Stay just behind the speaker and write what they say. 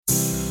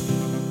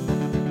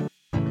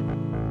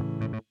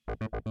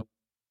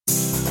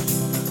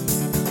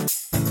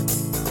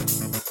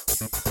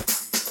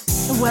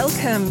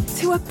Welcome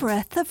to A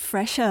Breath of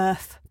Fresh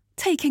Earth,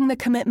 taking the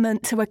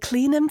commitment to a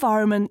clean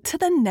environment to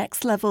the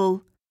next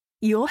level.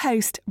 Your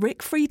host,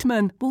 Rick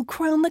Friedman, will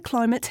crown the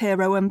climate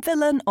hero and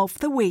villain of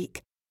the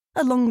week,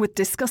 along with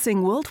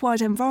discussing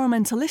worldwide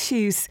environmental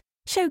issues,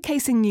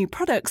 showcasing new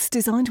products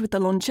designed with the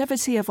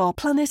longevity of our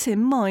planet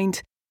in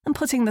mind, and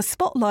putting the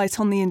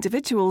spotlight on the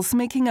individuals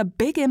making a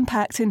big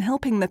impact in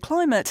helping the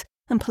climate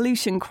and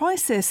pollution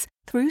crisis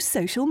through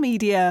social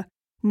media.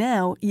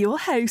 Now, your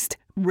host,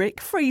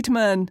 Rick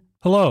Friedman.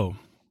 Hello.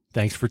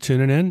 Thanks for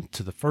tuning in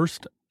to the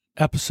first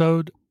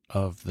episode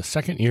of the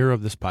second year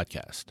of this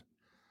podcast.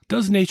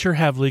 Does nature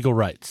have legal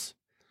rights?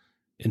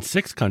 In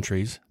 6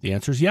 countries, the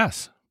answer is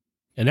yes.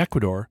 In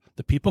Ecuador,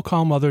 the people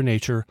call Mother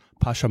Nature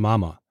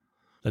Pachamama.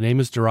 The name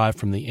is derived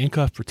from the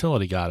Inca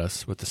fertility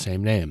goddess with the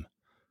same name.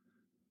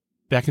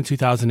 Back in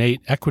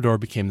 2008, Ecuador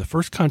became the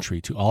first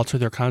country to alter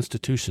their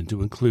constitution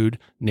to include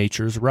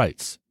nature's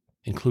rights,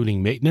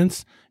 including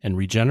maintenance and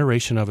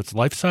regeneration of its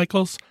life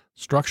cycles,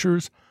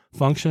 structures,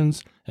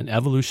 functions, and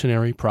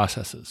evolutionary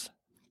processes.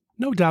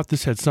 No doubt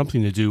this had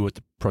something to do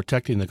with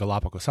protecting the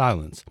Galapagos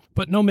Islands,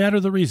 but no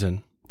matter the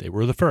reason, they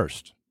were the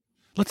first.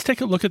 Let's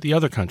take a look at the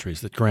other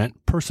countries that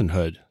grant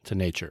personhood to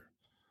nature.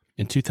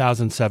 In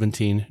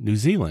 2017, New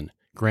Zealand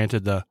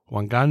granted the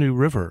Whanganui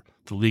River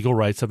the legal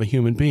rights of a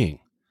human being.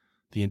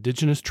 The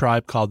indigenous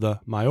tribe called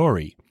the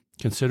Maori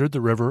considered the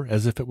river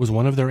as if it was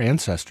one of their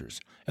ancestors,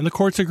 and the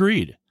courts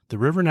agreed. The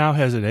river now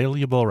has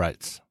inalienable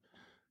rights.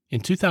 In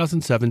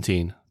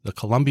 2017, the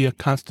Columbia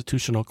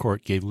Constitutional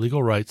Court gave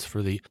legal rights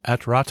for the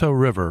Atrato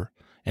River,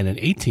 and in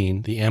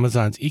 2018, the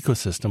Amazon's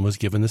ecosystem was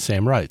given the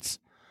same rights,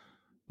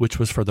 which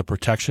was for the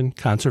protection,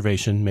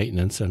 conservation,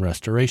 maintenance, and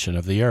restoration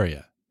of the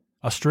area.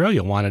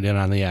 Australia wanted in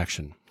on the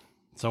action.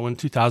 So in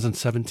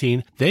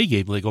 2017, they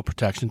gave legal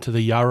protection to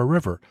the Yarra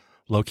River,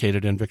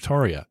 located in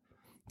Victoria.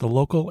 The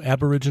local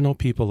Aboriginal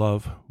people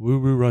of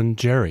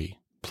Wurundjeri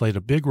played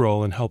a big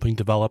role in helping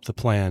develop the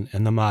plan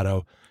and the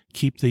motto,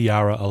 "Keep the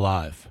Yarra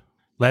Alive."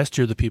 Last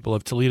year, the people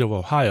of Toledo,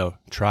 Ohio,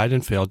 tried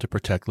and failed to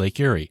protect Lake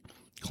Erie,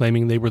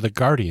 claiming they were the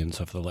guardians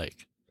of the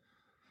lake.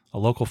 A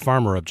local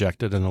farmer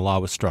objected and the law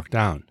was struck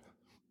down.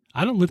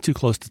 I don't live too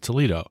close to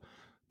Toledo,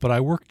 but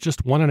I work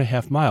just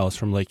 1.5 miles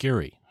from Lake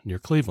Erie, near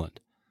Cleveland,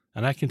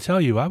 and I can tell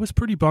you I was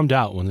pretty bummed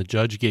out when the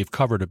judge gave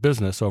cover to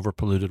business over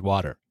polluted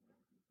water.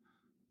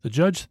 The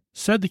judge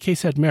said the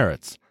case had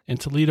merits, and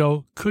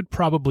Toledo could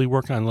probably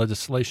work on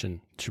legislation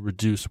to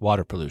reduce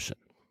water pollution.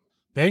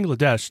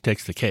 Bangladesh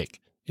takes the cake.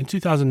 In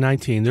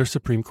 2019, their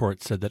Supreme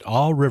Court said that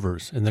all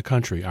rivers in the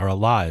country are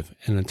alive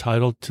and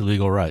entitled to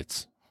legal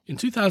rights. In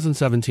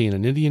 2017,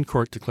 an Indian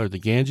court declared the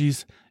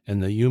Ganges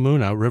and the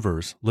Yamuna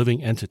rivers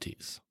living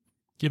entities,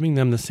 giving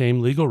them the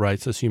same legal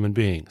rights as human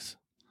beings.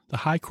 The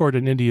High Court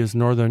in India's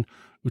northern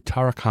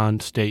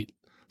Uttarakhand state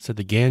said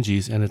the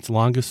Ganges and its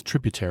longest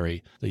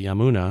tributary, the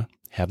Yamuna,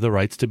 have the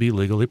rights to be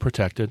legally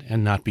protected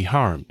and not be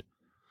harmed,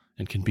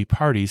 and can be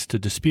parties to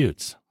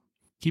disputes.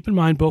 Keep in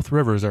mind both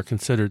rivers are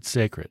considered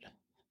sacred.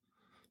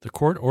 The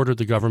court ordered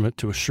the government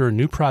to assure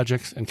new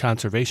projects and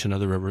conservation of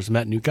the rivers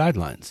met new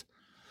guidelines.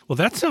 Well,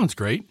 that sounds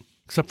great,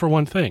 except for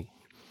one thing.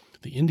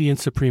 The Indian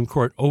Supreme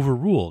Court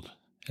overruled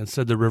and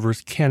said the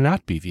rivers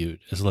cannot be viewed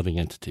as living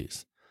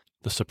entities.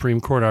 The Supreme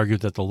Court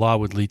argued that the law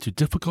would lead to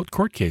difficult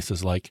court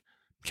cases like,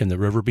 can the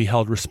river be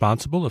held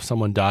responsible if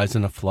someone dies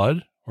in a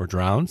flood or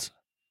drowns?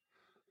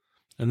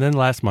 And then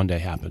last Monday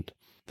happened,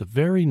 the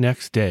very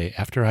next day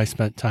after I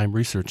spent time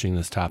researching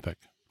this topic.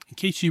 In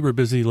case you were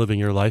busy living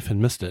your life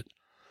and missed it,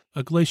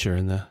 a glacier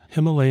in the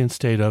Himalayan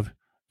state of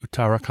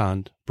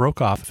Uttarakhand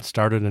broke off and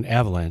started an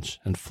avalanche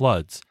and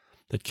floods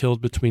that killed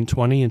between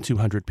 20 and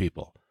 200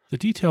 people. The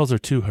details are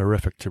too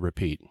horrific to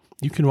repeat.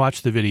 You can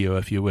watch the video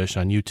if you wish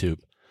on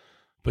YouTube,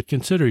 but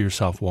consider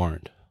yourself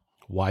warned.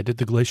 Why did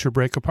the glacier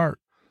break apart?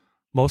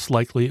 Most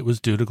likely it was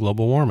due to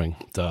global warming.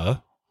 Duh.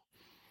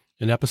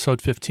 In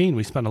episode 15,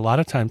 we spent a lot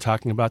of time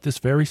talking about this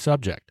very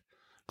subject,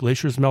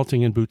 glaciers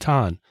melting in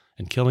Bhutan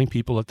and killing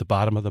people at the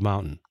bottom of the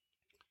mountain.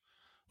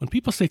 When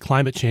people say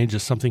climate change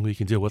is something we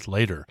can deal with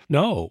later,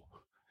 no.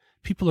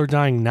 People are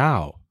dying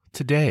now,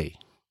 today.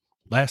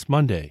 Last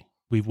Monday,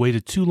 we've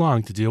waited too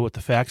long to deal with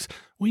the facts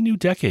we knew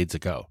decades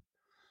ago.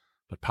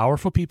 But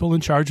powerful people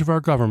in charge of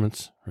our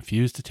governments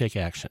refuse to take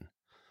action.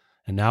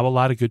 And now a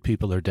lot of good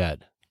people are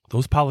dead.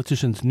 Those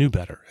politicians knew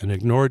better and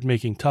ignored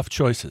making tough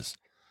choices.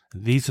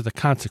 And these are the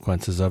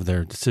consequences of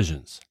their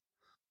decisions.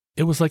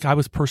 It was like I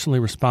was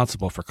personally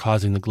responsible for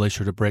causing the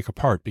glacier to break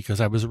apart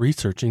because I was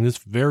researching this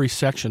very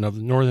section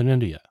of northern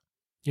India.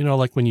 You know,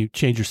 like when you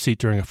change your seat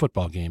during a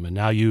football game and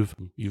now you've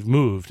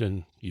moved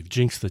and you've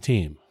jinxed the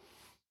team.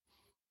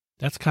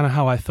 That's kind of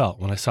how I felt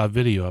when I saw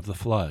video of the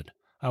flood.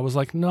 I was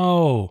like,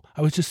 no,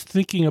 I was just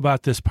thinking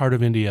about this part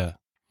of India.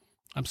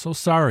 I'm so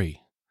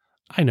sorry.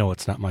 I know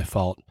it's not my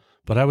fault,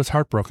 but I was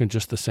heartbroken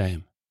just the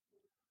same.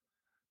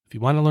 If you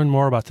want to learn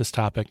more about this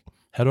topic,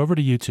 head over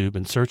to YouTube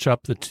and search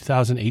up the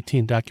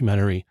 2018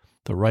 documentary,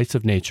 The Rights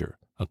of Nature,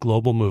 A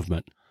Global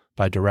Movement,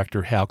 by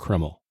director Hal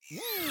Krimmel.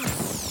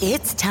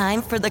 It's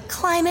time for the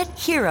Climate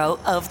Hero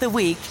of the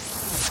Week.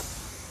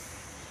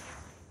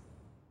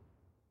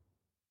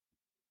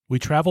 We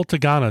traveled to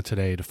Ghana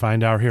today to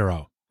find our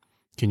hero.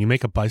 Can you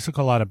make a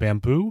bicycle out of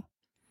bamboo?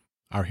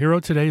 Our hero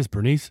today is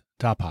Bernice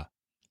Dapa,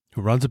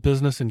 who runs a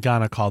business in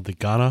Ghana called the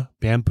Ghana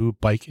Bamboo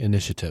Bike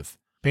Initiative.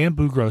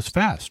 Bamboo grows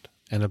fast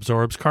and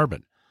absorbs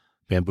carbon.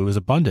 Bamboo is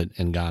abundant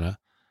in Ghana,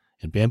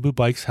 and bamboo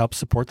bikes help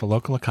support the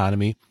local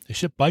economy. They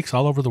ship bikes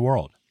all over the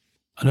world.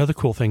 Another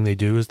cool thing they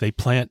do is the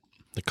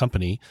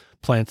company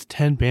plants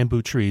 10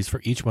 bamboo trees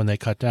for each one they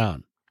cut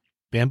down.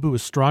 Bamboo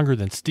is stronger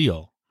than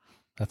steel.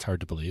 That's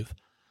hard to believe.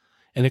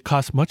 And it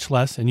costs much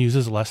less and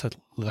uses less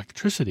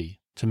electricity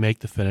to make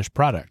the finished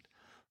product.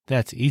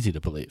 That's easy to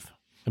believe.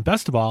 And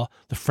best of all,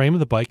 the frame of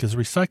the bike is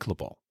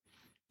recyclable.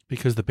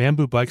 Because the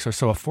bamboo bikes are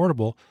so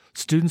affordable,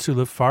 students who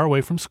live far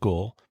away from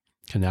school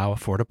can now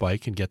afford a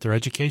bike and get their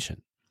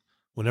education.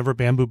 Whenever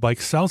Bamboo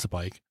Bikes sells a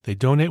bike, they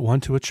donate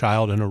one to a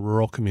child in a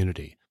rural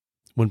community.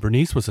 When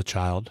Bernice was a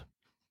child,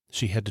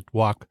 she had to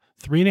walk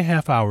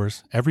 3.5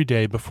 hours every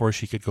day before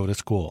she could go to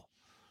school.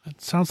 That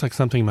sounds like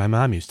something my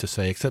mom used to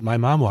say, except my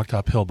mom walked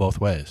uphill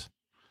both ways.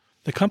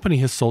 The company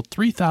has sold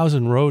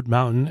 3,000 road,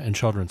 mountain, and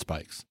children's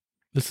bikes.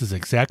 This is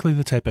exactly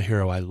the type of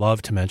hero I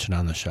love to mention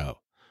on the show.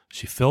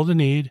 She filled a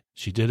need,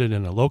 she did it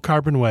in a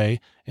low-carbon way,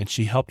 and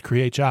she helped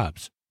create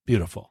jobs.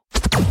 Beautiful.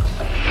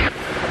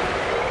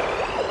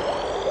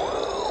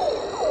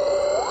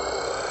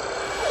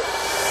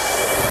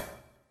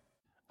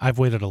 I've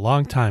waited a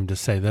long time to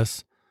say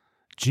this.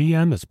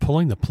 GM is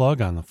pulling the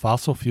plug on the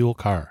fossil fuel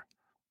car.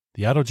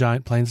 The auto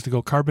giant plans to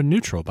go carbon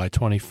neutral by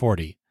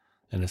 2040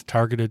 and has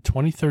targeted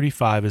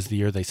 2035 as the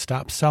year they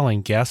stop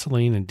selling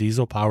gasoline and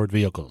diesel-powered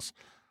vehicles.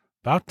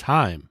 About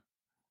time.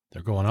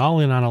 They're going all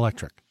in on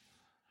electric.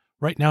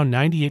 Right now,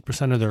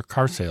 98% of their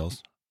car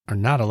sales are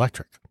not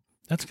electric.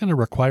 That's going to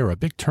require a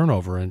big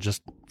turnover in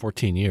just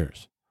 14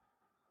 years.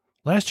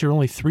 Last year,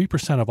 only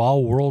 3% of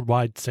all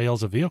worldwide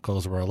sales of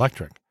vehicles were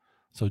electric.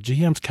 So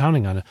GM's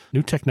counting on a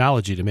new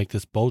technology to make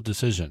this bold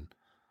decision.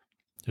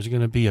 There's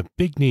going to be a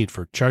big need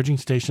for charging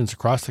stations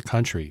across the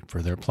country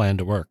for their plan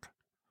to work.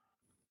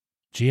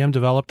 GM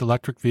developed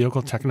electric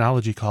vehicle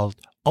technology called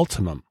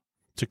Ultium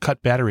to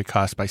cut battery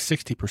costs by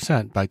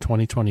 60% by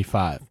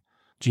 2025.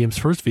 GM's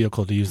first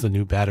vehicle to use the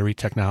new battery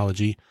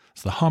technology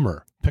is the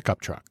Hummer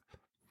pickup truck.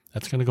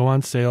 That's going to go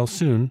on sale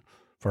soon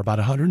for about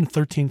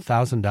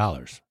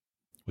 $113,000.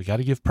 We got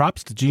to give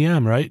props to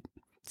GM, right?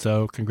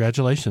 So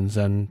congratulations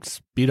and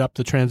speed up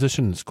the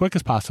transition as quick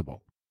as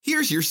possible.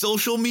 Here's your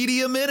social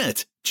media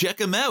minute. Check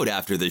them out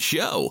after the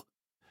show.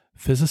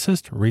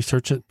 Physicist,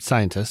 research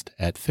scientist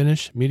at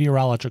Finnish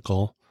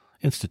Meteorological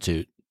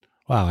Institute.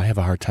 Wow, I have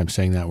a hard time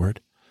saying that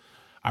word.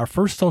 Our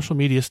first social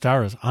media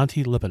star is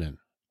Antti Lipponen.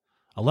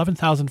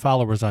 11,000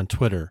 followers on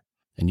Twitter,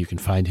 and you can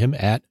find him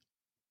at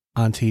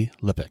Antti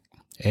Lippik,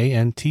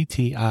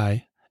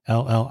 ANTTILLIP.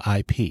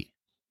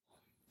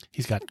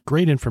 He's got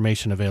great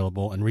information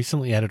available and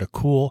recently added a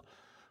cool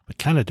but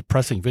kind of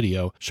depressing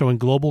video showing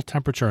global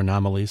temperature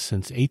anomalies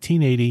since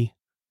 1880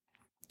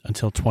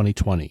 until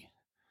 2020.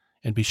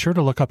 And be sure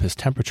to look up his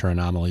temperature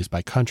anomalies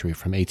by country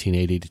from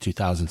 1880 to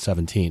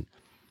 2017.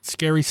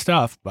 Scary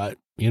stuff, but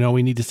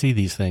we need to see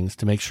these things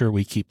to make sure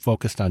we keep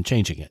focused on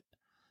changing it.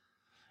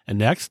 And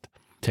next,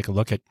 take a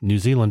look at New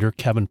Zealander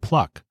Kevin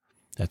Pluck.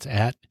 That's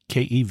at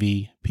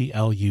KEVPLUCK.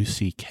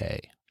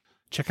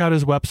 Check out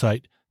his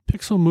website,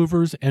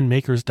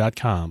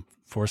 pixelmoversandmakers.com,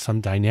 for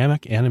some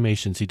dynamic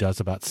animations he does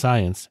about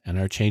science and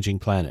our changing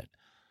planet.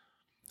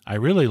 I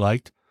really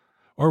liked,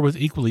 or was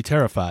equally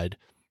terrified,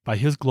 by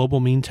his global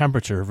mean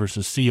temperature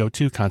versus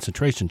CO2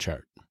 concentration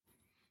chart,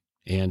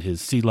 and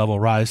his sea level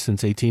rise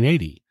since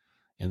 1880,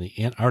 and the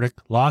Antarctic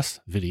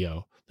loss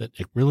video that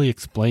it really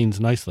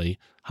explains nicely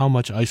how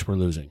much ice we're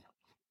losing.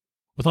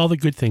 With all the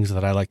good things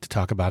that I like to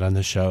talk about on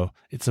this show,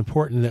 it's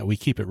important that we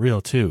keep it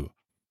real too.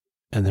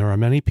 And there are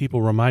many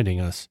people reminding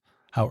us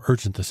how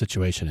urgent the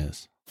situation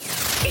is.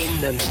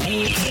 In the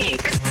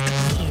mix.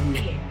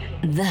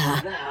 In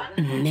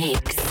the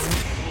mix.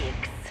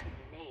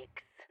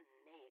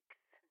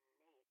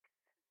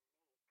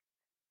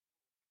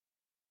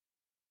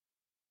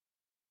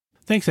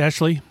 Thanks,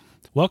 Ashley.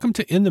 Welcome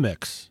to In the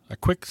Mix, a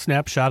quick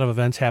snapshot of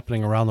events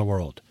happening around the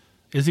world.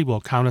 Izzy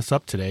will count us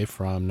up today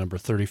from number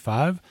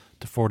 35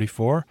 to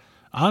 44,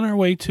 on our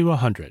way to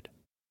 100.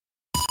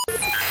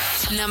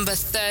 Number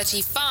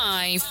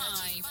 35.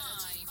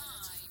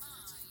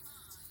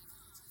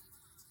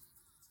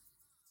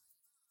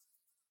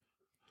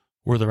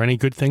 Were there any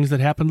good things that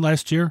happened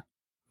last year?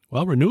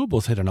 Well,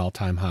 renewables hit an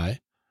all-time high.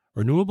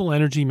 Renewable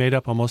energy made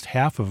up almost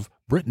half of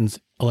Britain's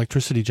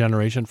electricity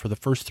generation for the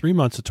first 3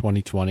 months of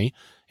 2020,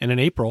 and in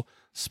April,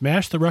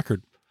 smashed the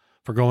record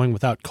for going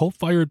without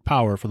coal-fired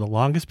power for the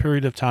longest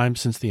period of time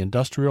since the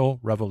Industrial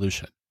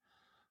Revolution.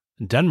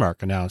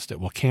 Denmark announced it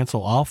will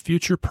cancel all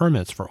future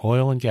permits for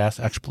oil and gas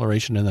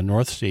exploration in the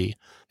North Sea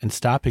and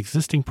stop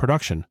existing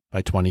production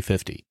by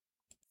 2050.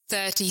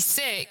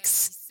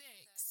 36.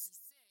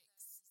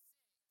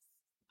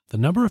 The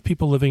number of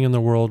people living in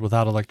the world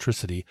without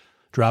electricity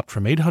dropped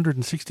from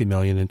 860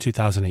 million in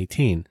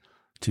 2018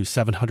 to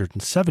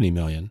 770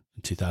 million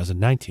in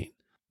 2019.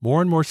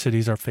 More and more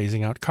cities are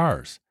phasing out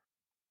cars.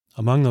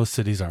 Among those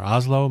cities are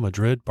Oslo,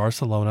 Madrid,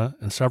 Barcelona,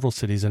 and several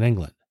cities in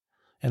England.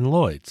 And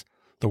Lloyd's,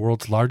 the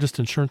world's largest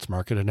insurance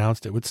market,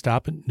 announced it would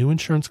stop new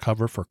insurance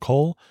cover for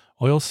coal,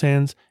 oil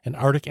sands, and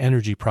Arctic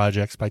energy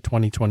projects by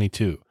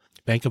 2022.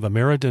 Bank of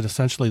America did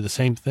essentially the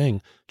same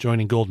thing,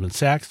 joining Goldman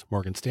Sachs,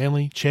 Morgan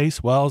Stanley,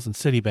 Chase, Wells, and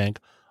Citibank,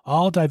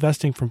 all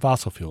divesting from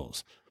fossil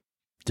fuels.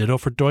 Ditto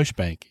for Deutsche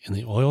Bank in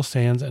the oil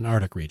sands and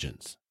Arctic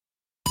regions.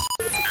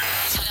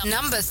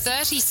 Number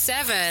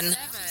 37.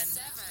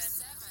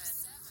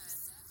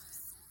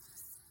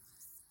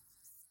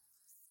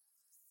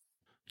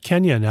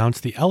 Kenya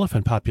announced the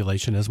elephant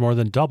population has more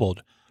than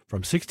doubled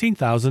from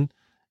 16,000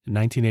 in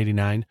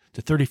 1989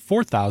 to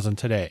 34,000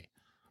 today.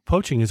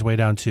 Poaching is way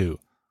down too.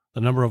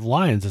 The number of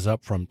lions is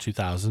up from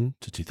 2,000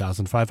 to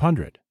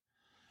 2,500.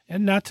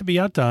 And not to be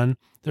outdone,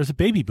 there's a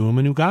baby boom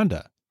in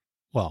Uganda.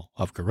 Well,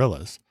 of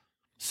gorillas.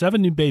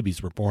 7 new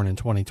babies were born in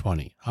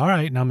 2020. All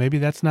right, now maybe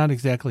that's not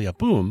exactly a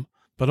boom,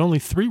 but only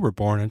 3 were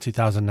born in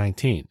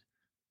 2019.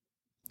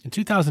 In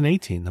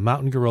 2018, the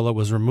mountain gorilla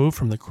was removed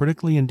from the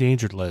critically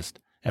endangered list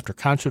after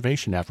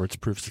conservation efforts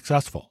proved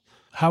successful.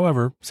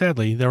 However,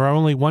 sadly, there are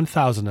only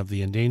 1,000 of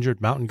the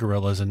endangered mountain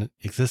gorillas in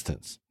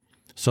existence,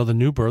 so the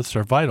new births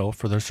are vital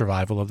for their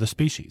survival of the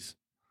species.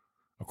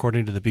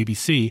 According to the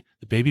BBC,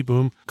 the baby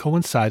boom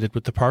coincided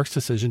with the park's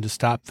decision to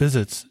stop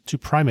visits to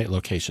primate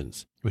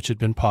locations, which had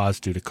been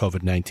paused due to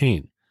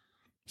COVID-19.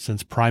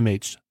 Since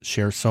primates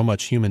share so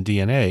much human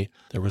DNA,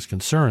 there was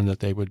concern that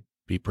they would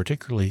be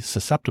particularly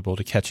susceptible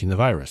to catching the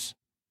virus.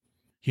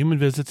 Human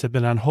visits have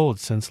been on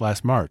hold since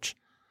last March,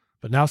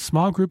 but now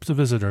small groups of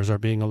visitors are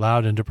being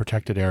allowed into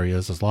protected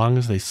areas as long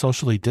as they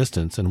socially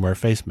distance and wear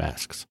face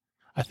masks.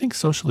 I think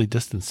socially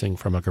distancing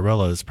from a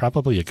gorilla is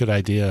probably a good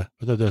idea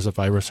whether there's a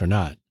virus or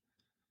not.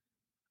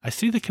 I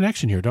see the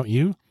connection here, don't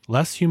you?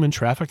 Less human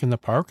traffic in the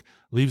park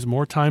leaves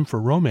more time for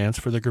romance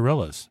for the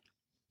gorillas.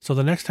 So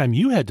the next time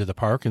you head to the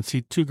park and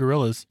see 2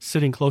 gorillas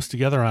sitting close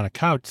together on a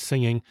couch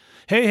singing,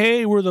 "Hey,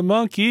 hey, we're the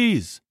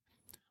monkeys,"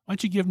 why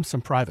don't you give them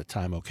some private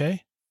time,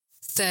 okay?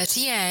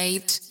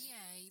 38.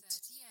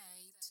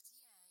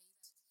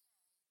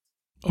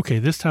 Okay,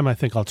 this time I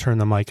think I'll turn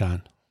the mic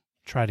on.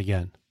 Try it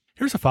again.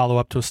 Here's a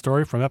follow-up to a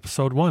story from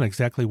episode 1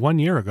 exactly 1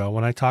 year ago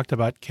when I talked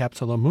about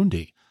Capsula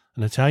Mundi,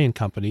 an Italian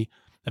company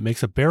that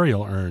makes a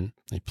burial urn.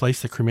 They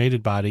place the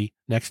cremated body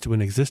next to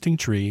an existing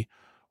tree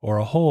or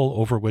a hole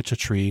over which a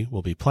tree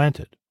will be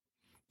planted.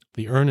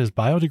 The urn is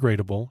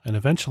biodegradable and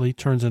eventually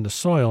turns into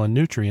soil and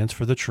nutrients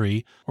for the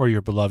tree or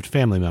your beloved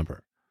family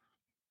member.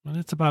 And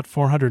it's about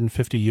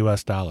 $450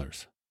 US.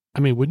 I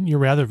mean, wouldn't you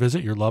rather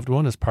visit your loved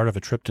one as part of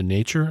a trip to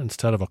nature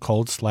instead of a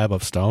cold slab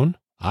of stone?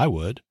 I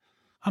would.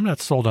 I'm not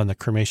sold on the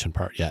cremation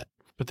part yet,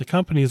 but the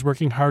company is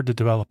working hard to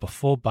develop a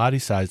full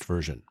body-sized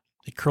version.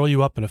 They curl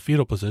you up in a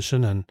fetal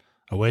position and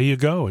away you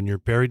go, and you're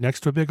buried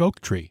next to a big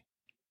oak tree.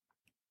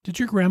 Did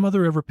your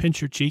grandmother ever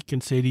pinch your cheek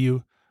and say to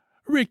you,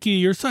 "Ricky,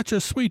 you're such a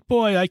sweet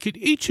boy, I could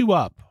eat you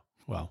up"?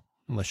 Well,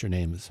 unless your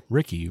name is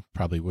Ricky, you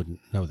probably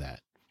wouldn't know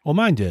that. Well,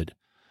 mine did.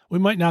 We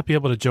might not be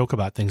able to joke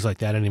about things like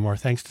that anymore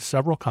thanks to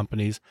several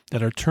companies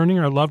that are turning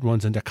our loved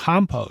ones into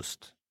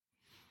compost.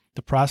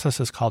 The process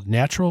is called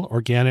natural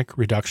organic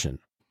reduction,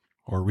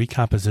 or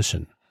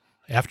recomposition.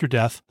 After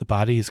death, the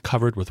body is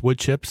covered with wood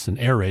chips and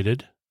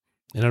aerated.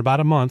 In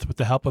about a month, with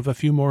the help of a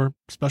few more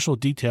special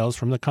details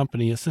from the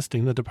company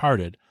assisting the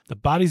departed, the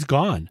body's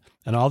gone,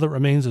 and all that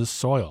remains is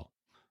soil.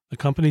 The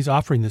companies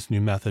offering this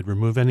new method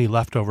remove any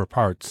leftover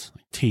parts,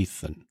 like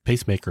teeth and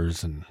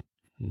pacemakers and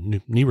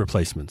knee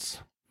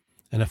replacements.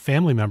 And a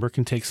family member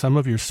can take some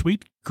of your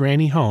sweet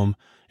granny home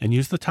and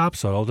use the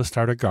topsoil to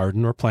start a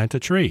garden or plant a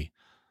tree.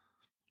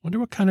 Wonder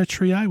what kind of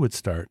tree I would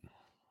start.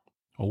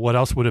 Well, what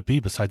else would it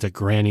be besides a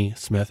Granny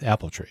Smith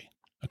apple tree?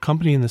 A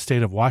company in the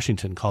state of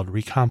Washington called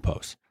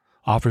Recompose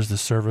offers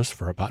this service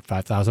for about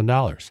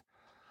 $5,000.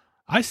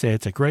 I say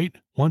it's a great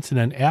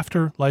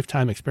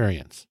once-in-an-after-lifetime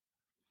experience.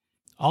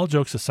 All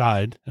jokes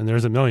aside, and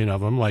there's a million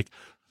of them, like,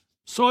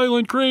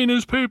 Soylent Green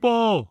is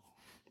people!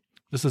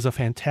 This is a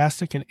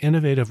fantastic and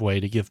innovative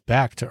way to give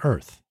back to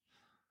Earth.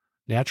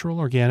 Natural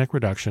Organic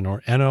Reduction,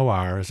 or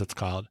NOR as it's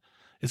called,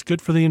 is good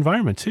for the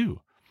environment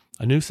too.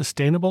 A new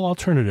sustainable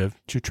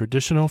alternative to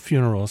traditional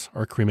funerals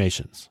or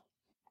cremations.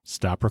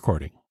 Stop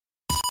recording.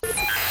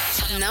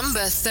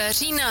 Number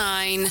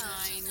 39.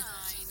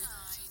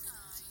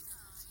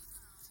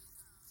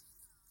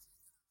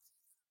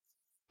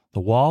 The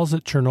walls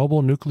at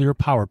Chernobyl nuclear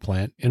power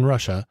plant in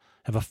Russia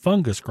have a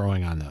fungus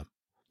growing on them.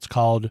 It's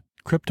called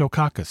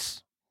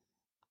Cryptococcus.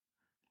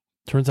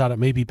 Turns out it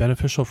may be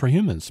beneficial for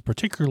humans,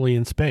 particularly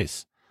in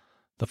space.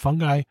 The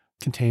fungi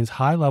contains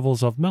high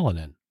levels of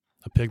melanin,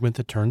 a pigment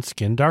that turns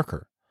skin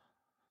darker.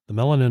 The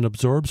melanin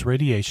absorbs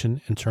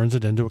radiation and turns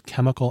it into a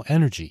chemical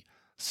energy,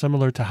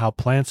 similar to how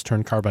plants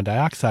turn carbon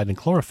dioxide and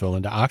chlorophyll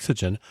into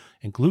oxygen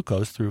and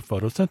glucose through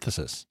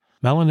photosynthesis.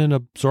 Melanin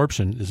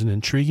absorption is an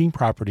intriguing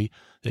property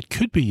that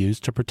could be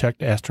used to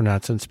protect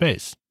astronauts in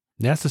space.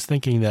 NASA's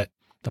thinking that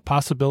the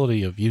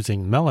possibility of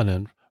using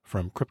melanin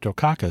from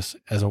Cryptococcus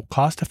as a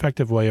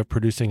cost-effective way of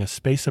producing a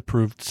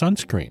space-approved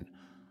sunscreen.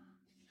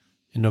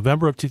 In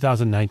November of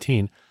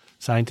 2019,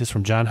 scientists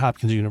from Johns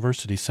Hopkins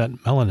University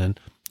sent melanin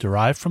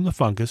derived from the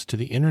fungus to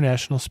the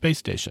International Space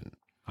Station.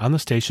 On the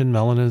station,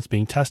 melanin is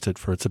being tested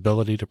for its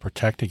ability to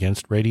protect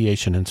against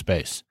radiation in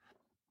space.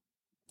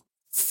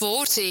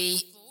 40.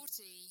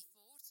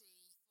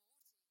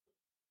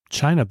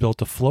 China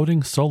built a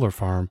floating solar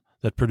farm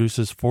that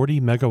produces 40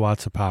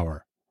 megawatts of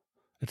power.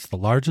 It's the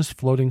largest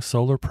floating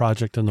solar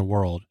project in the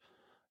world,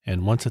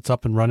 and once it's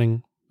up and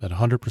running at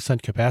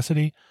 100%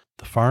 capacity,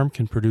 the farm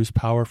can produce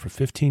power for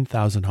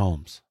 15,000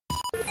 homes.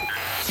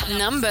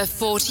 Number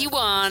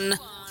 41.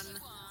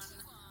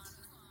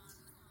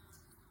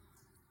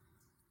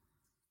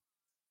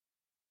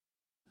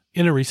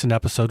 In a recent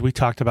episode, we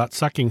talked about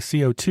sucking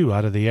CO2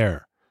 out of the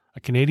air. A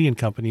Canadian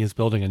company is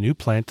building a new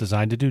plant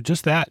designed to do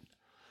just that.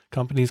 The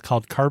company is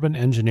called Carbon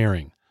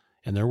Engineering,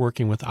 and they're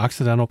working with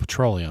Occidental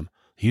Petroleum,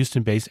 a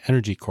Houston-based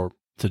energy corp,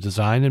 to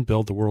design and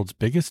build the world's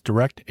biggest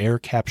direct air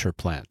capture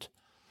plant.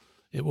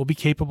 It will be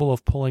capable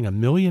of pulling 1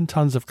 million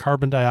tons of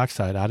carbon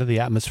dioxide out of the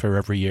atmosphere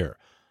every year.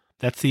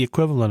 That's the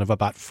equivalent of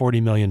about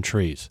 40 million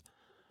trees.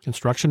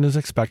 Construction is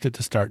expected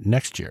to start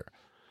next year.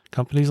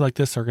 Companies like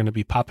this are going to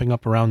be popping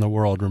up around the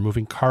world,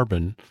 removing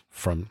carbon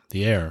from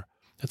the air.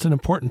 It's an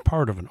important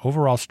part of an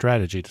overall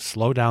strategy to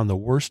slow down the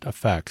worst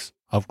effects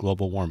of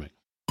global warming.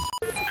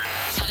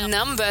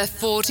 Number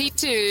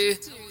 42.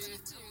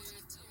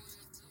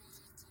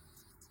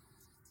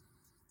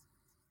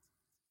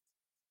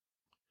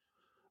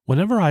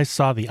 Whenever I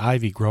saw the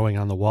ivy growing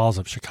on the walls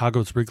of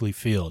Chicago's Wrigley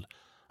Field,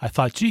 I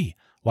thought, gee,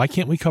 why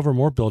can't we cover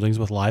more buildings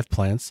with live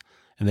plants,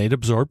 and they'd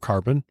absorb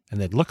carbon, and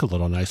they'd look a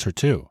little nicer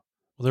too?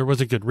 Well, there was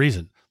a good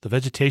reason. The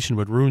vegetation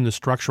would ruin the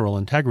structural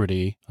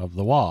integrity of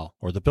the wall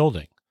or the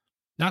building.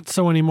 Not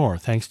so anymore,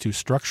 thanks to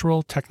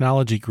Structural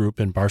Technology Group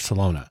in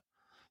Barcelona.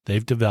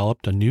 They've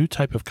developed a new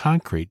type of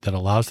concrete that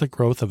allows the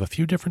growth of a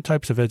few different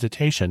types of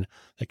vegetation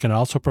that can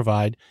also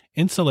provide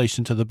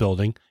insulation to the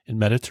building in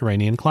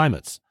Mediterranean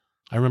climates.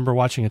 I remember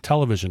watching a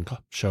television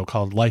show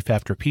called Life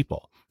After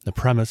People, the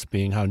premise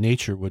being how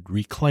nature would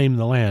reclaim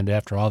the land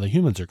after all the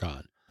humans are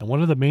gone. And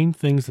one of the main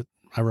things that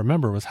I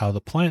remember was how the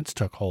plants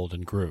took hold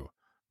and grew.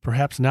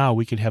 Perhaps now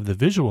we could have the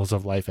visuals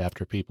of Life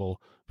After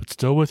People, but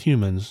still with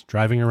humans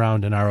driving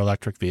around in our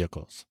electric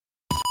vehicles.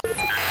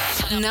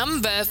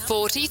 Number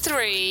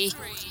 43.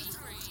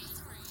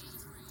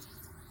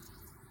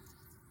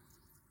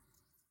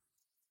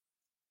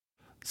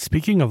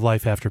 Speaking of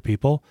Life After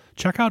People,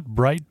 check out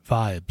Bright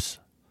Vibes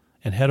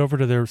and head over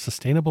to their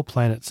Sustainable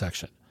Planet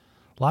section.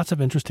 Lots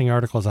of interesting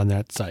articles on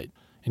that site.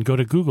 And go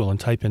to Google and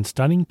type in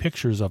stunning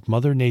pictures of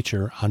Mother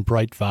Nature on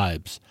Bright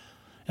Vibes.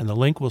 And the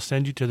link will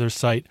send you to their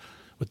site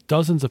with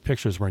dozens of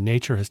pictures where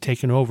nature has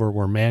taken over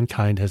where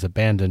mankind has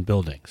abandoned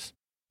buildings.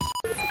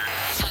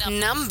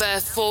 Number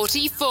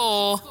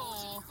 44.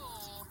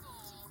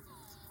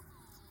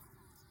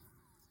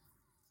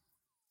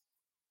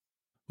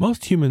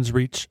 Most humans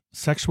reach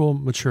sexual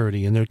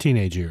maturity in their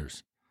teenage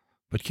years.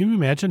 But can you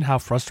imagine how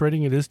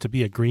frustrating it is to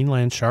be a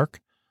Greenland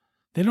shark?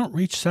 They don't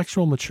reach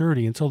sexual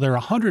maturity until they're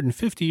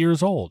 150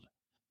 years old.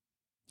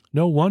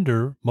 No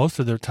wonder most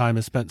of their time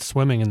is spent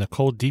swimming in the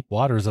cold, deep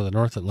waters of the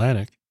North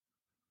Atlantic.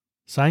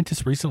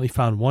 Scientists recently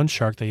found one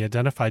shark they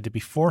identified to be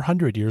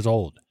 400 years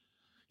old.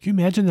 Can you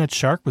imagine that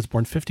shark was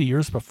born 50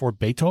 years before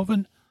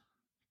Beethoven?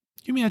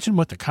 Can you imagine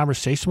what the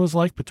conversation was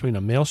like between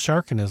a male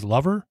shark and his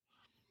lover?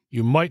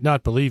 You might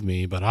not believe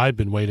me, but I've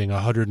been waiting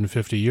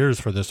 150 years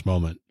for this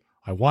moment.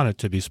 I want it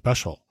to be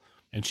special.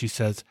 And she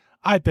says,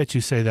 I bet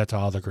you say that to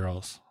all the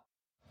girls.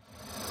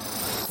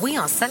 We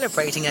are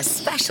celebrating a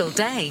special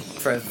day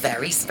for a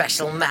very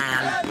special man.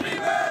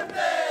 Happy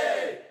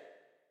birthday!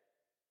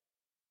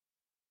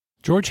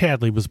 George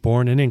Hadley was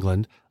born in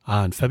England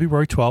on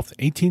February 12,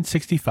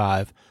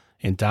 1865,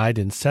 and died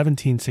in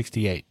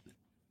 1768.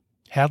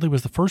 Hadley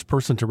was the first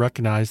person to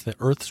recognize that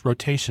Earth's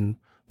rotation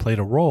played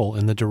a role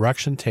in the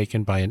direction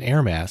taken by an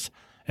air mass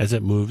as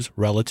it moves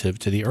relative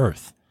to the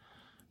Earth.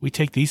 We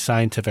take these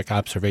scientific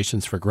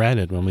observations for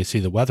granted when we see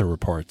the weather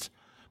reports,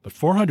 but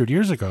 400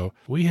 years ago,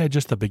 we had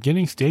just the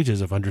beginning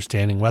stages of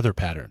understanding weather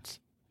patterns.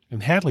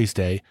 In Hadley's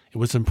day, it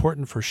was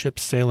important for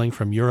ships sailing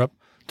from Europe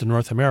to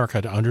North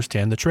America to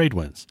understand the trade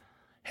winds.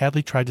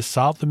 Hadley tried to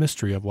solve the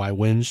mystery of why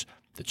winds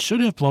that should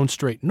have blown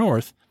straight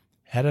north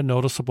had a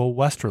noticeable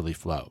westerly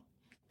flow.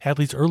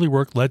 Hadley's early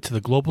work led to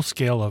the global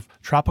scale of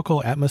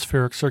tropical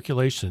atmospheric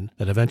circulation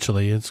that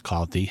eventually is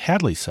called the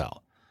Hadley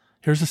cell.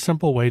 Here's a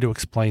simple way to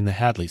explain the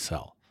Hadley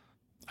cell.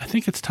 I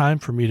think it's time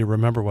for me to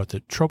remember what the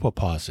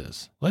tropopause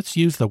is. Let's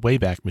use the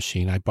Wayback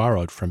Machine I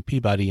borrowed from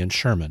Peabody and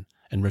Sherman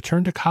and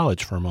return to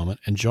college for a moment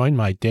and join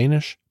my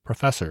Danish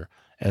professor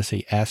as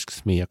he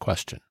asks me a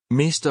question.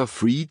 Mr.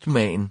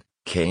 Friedman,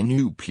 can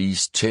you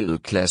please tell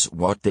class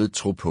what the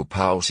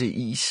tropopause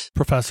is?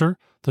 Professor,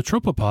 the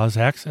tropopause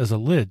acts as a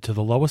lid to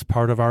the lowest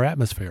part of our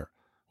atmosphere,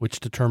 which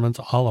determines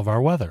all of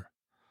our weather.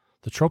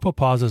 The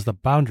tropopause is the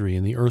boundary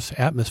in the Earth's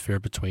atmosphere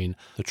between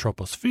the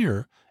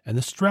troposphere and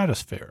the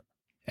stratosphere.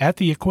 At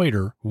the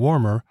equator,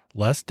 warmer,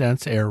 less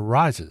dense air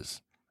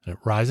rises, and it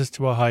rises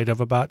to a height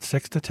of about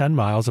 6 to 10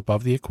 miles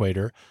above the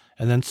equator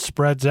and then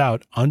spreads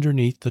out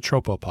underneath the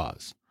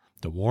tropopause.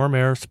 The warm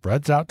air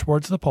spreads out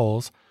towards the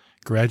poles,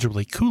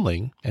 gradually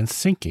cooling and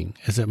sinking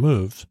as it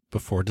moves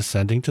before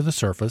descending to the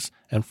surface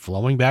and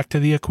flowing back to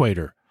the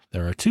equator.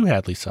 There are 2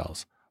 Hadley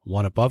cells,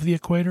 one above the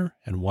equator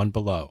and one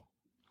below.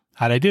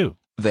 How'd I do?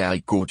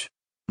 Very good.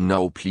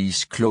 Now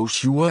please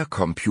close your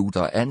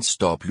computer and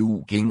stop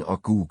looking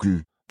at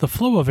Google. The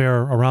flow of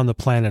air around the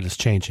planet is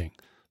changing.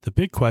 The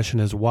big question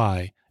is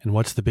why, and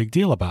what's the big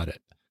deal about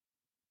it?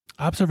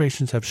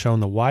 Observations have shown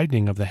the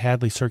widening of the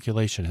Hadley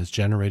circulation has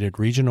generated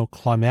regional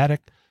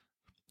climatic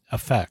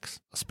effects,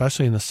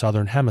 especially in the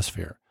southern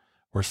hemisphere,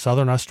 where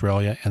southern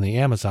Australia and the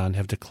Amazon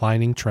have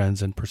declining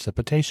trends in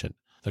precipitation.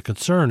 The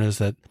concern is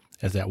that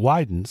as that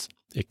widens,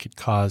 it could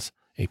cause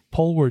a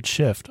poleward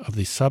shift of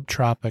the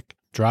subtropic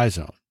dry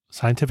zone.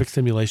 Scientific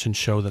simulations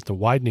show that the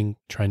widening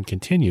trend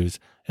continues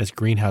as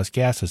greenhouse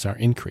gases are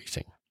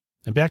increasing.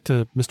 And back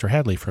to Mr.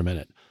 Hadley for a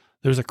minute.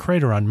 There's a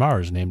crater on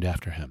Mars named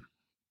after him.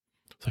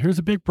 So here's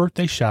a big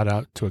birthday shout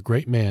out to a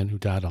great man who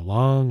died a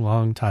long,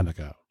 long time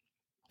ago.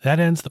 That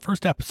ends the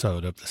first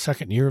episode of the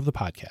second year of the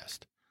podcast.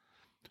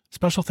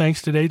 Special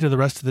thanks today to the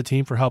rest of the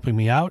team for helping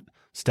me out.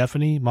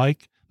 Stephanie,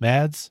 Mike,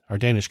 Mads, our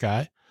Danish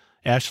guy,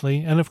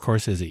 Ashley, and of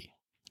course Izzy.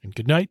 And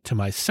good night to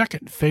my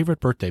second favorite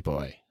birthday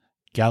boy,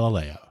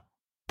 Galileo.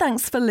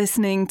 Thanks for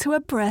listening to A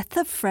Breath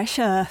of Fresh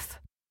Earth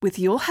with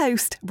your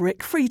host,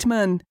 Rick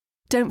Friedman.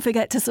 Don't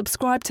forget to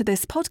subscribe to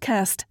this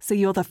podcast so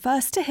you're the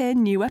first to hear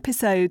new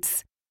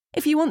episodes.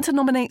 If you want to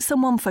nominate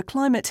someone for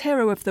Climate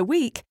Hero of the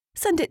Week,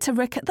 send it to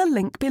Rick at the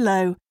link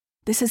below.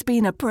 This has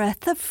been A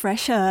Breath of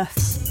Fresh Earth.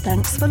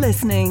 Thanks for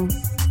listening.